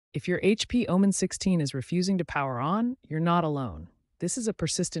If your HP Omen 16 is refusing to power on, you're not alone. This is a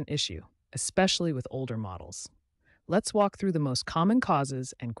persistent issue, especially with older models. Let's walk through the most common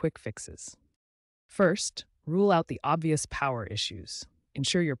causes and quick fixes. First, rule out the obvious power issues.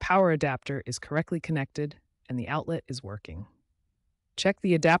 Ensure your power adapter is correctly connected and the outlet is working. Check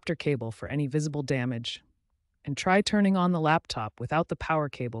the adapter cable for any visible damage, and try turning on the laptop without the power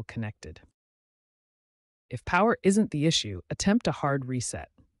cable connected. If power isn't the issue, attempt a hard reset.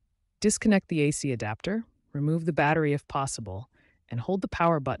 Disconnect the AC adapter, remove the battery if possible, and hold the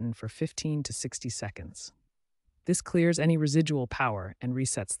power button for 15 to 60 seconds. This clears any residual power and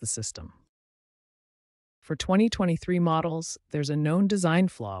resets the system. For 2023 models, there's a known design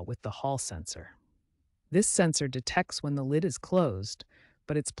flaw with the Hall sensor. This sensor detects when the lid is closed,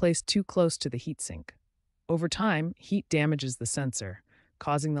 but it's placed too close to the heatsink. Over time, heat damages the sensor,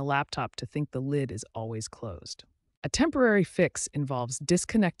 causing the laptop to think the lid is always closed. A temporary fix involves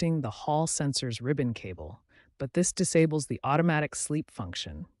disconnecting the Hall sensor's ribbon cable, but this disables the automatic sleep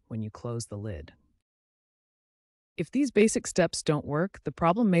function when you close the lid. If these basic steps don't work, the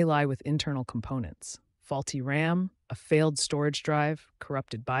problem may lie with internal components. Faulty RAM, a failed storage drive,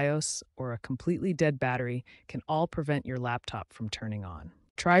 corrupted BIOS, or a completely dead battery can all prevent your laptop from turning on.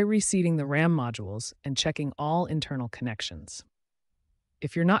 Try reseating the RAM modules and checking all internal connections.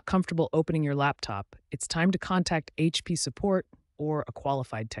 If you're not comfortable opening your laptop, it's time to contact HP support or a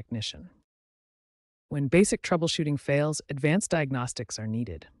qualified technician. When basic troubleshooting fails, advanced diagnostics are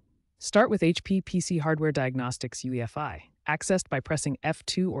needed. Start with HP PC Hardware Diagnostics UEFI, accessed by pressing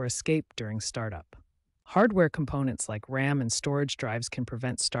F2 or Escape during startup. Hardware components like RAM and storage drives can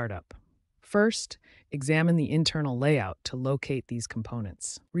prevent startup. First, examine the internal layout to locate these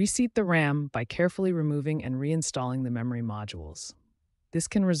components. Reseat the RAM by carefully removing and reinstalling the memory modules. This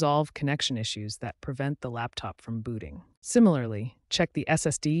can resolve connection issues that prevent the laptop from booting. Similarly, check the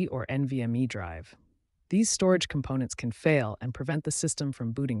SSD or NVMe drive. These storage components can fail and prevent the system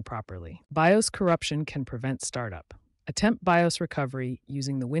from booting properly. BIOS corruption can prevent startup. Attempt BIOS recovery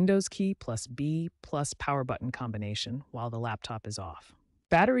using the Windows key plus B plus power button combination while the laptop is off.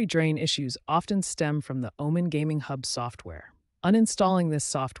 Battery drain issues often stem from the Omen Gaming Hub software. Uninstalling this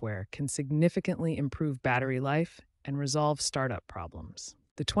software can significantly improve battery life and resolve startup problems.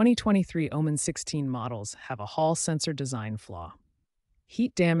 The 2023 Omen 16 models have a Hall sensor design flaw.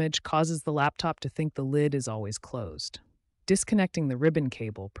 Heat damage causes the laptop to think the lid is always closed. Disconnecting the ribbon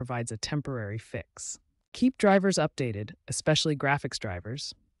cable provides a temporary fix. Keep drivers updated, especially graphics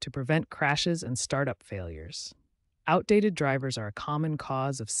drivers, to prevent crashes and startup failures. Outdated drivers are a common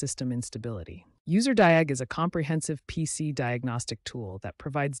cause of system instability. UserDiag is a comprehensive PC diagnostic tool that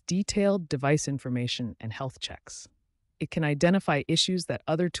provides detailed device information and health checks. It can identify issues that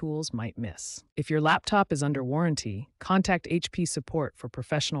other tools might miss. If your laptop is under warranty, contact HP support for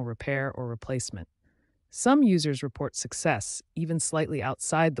professional repair or replacement. Some users report success, even slightly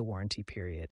outside the warranty period.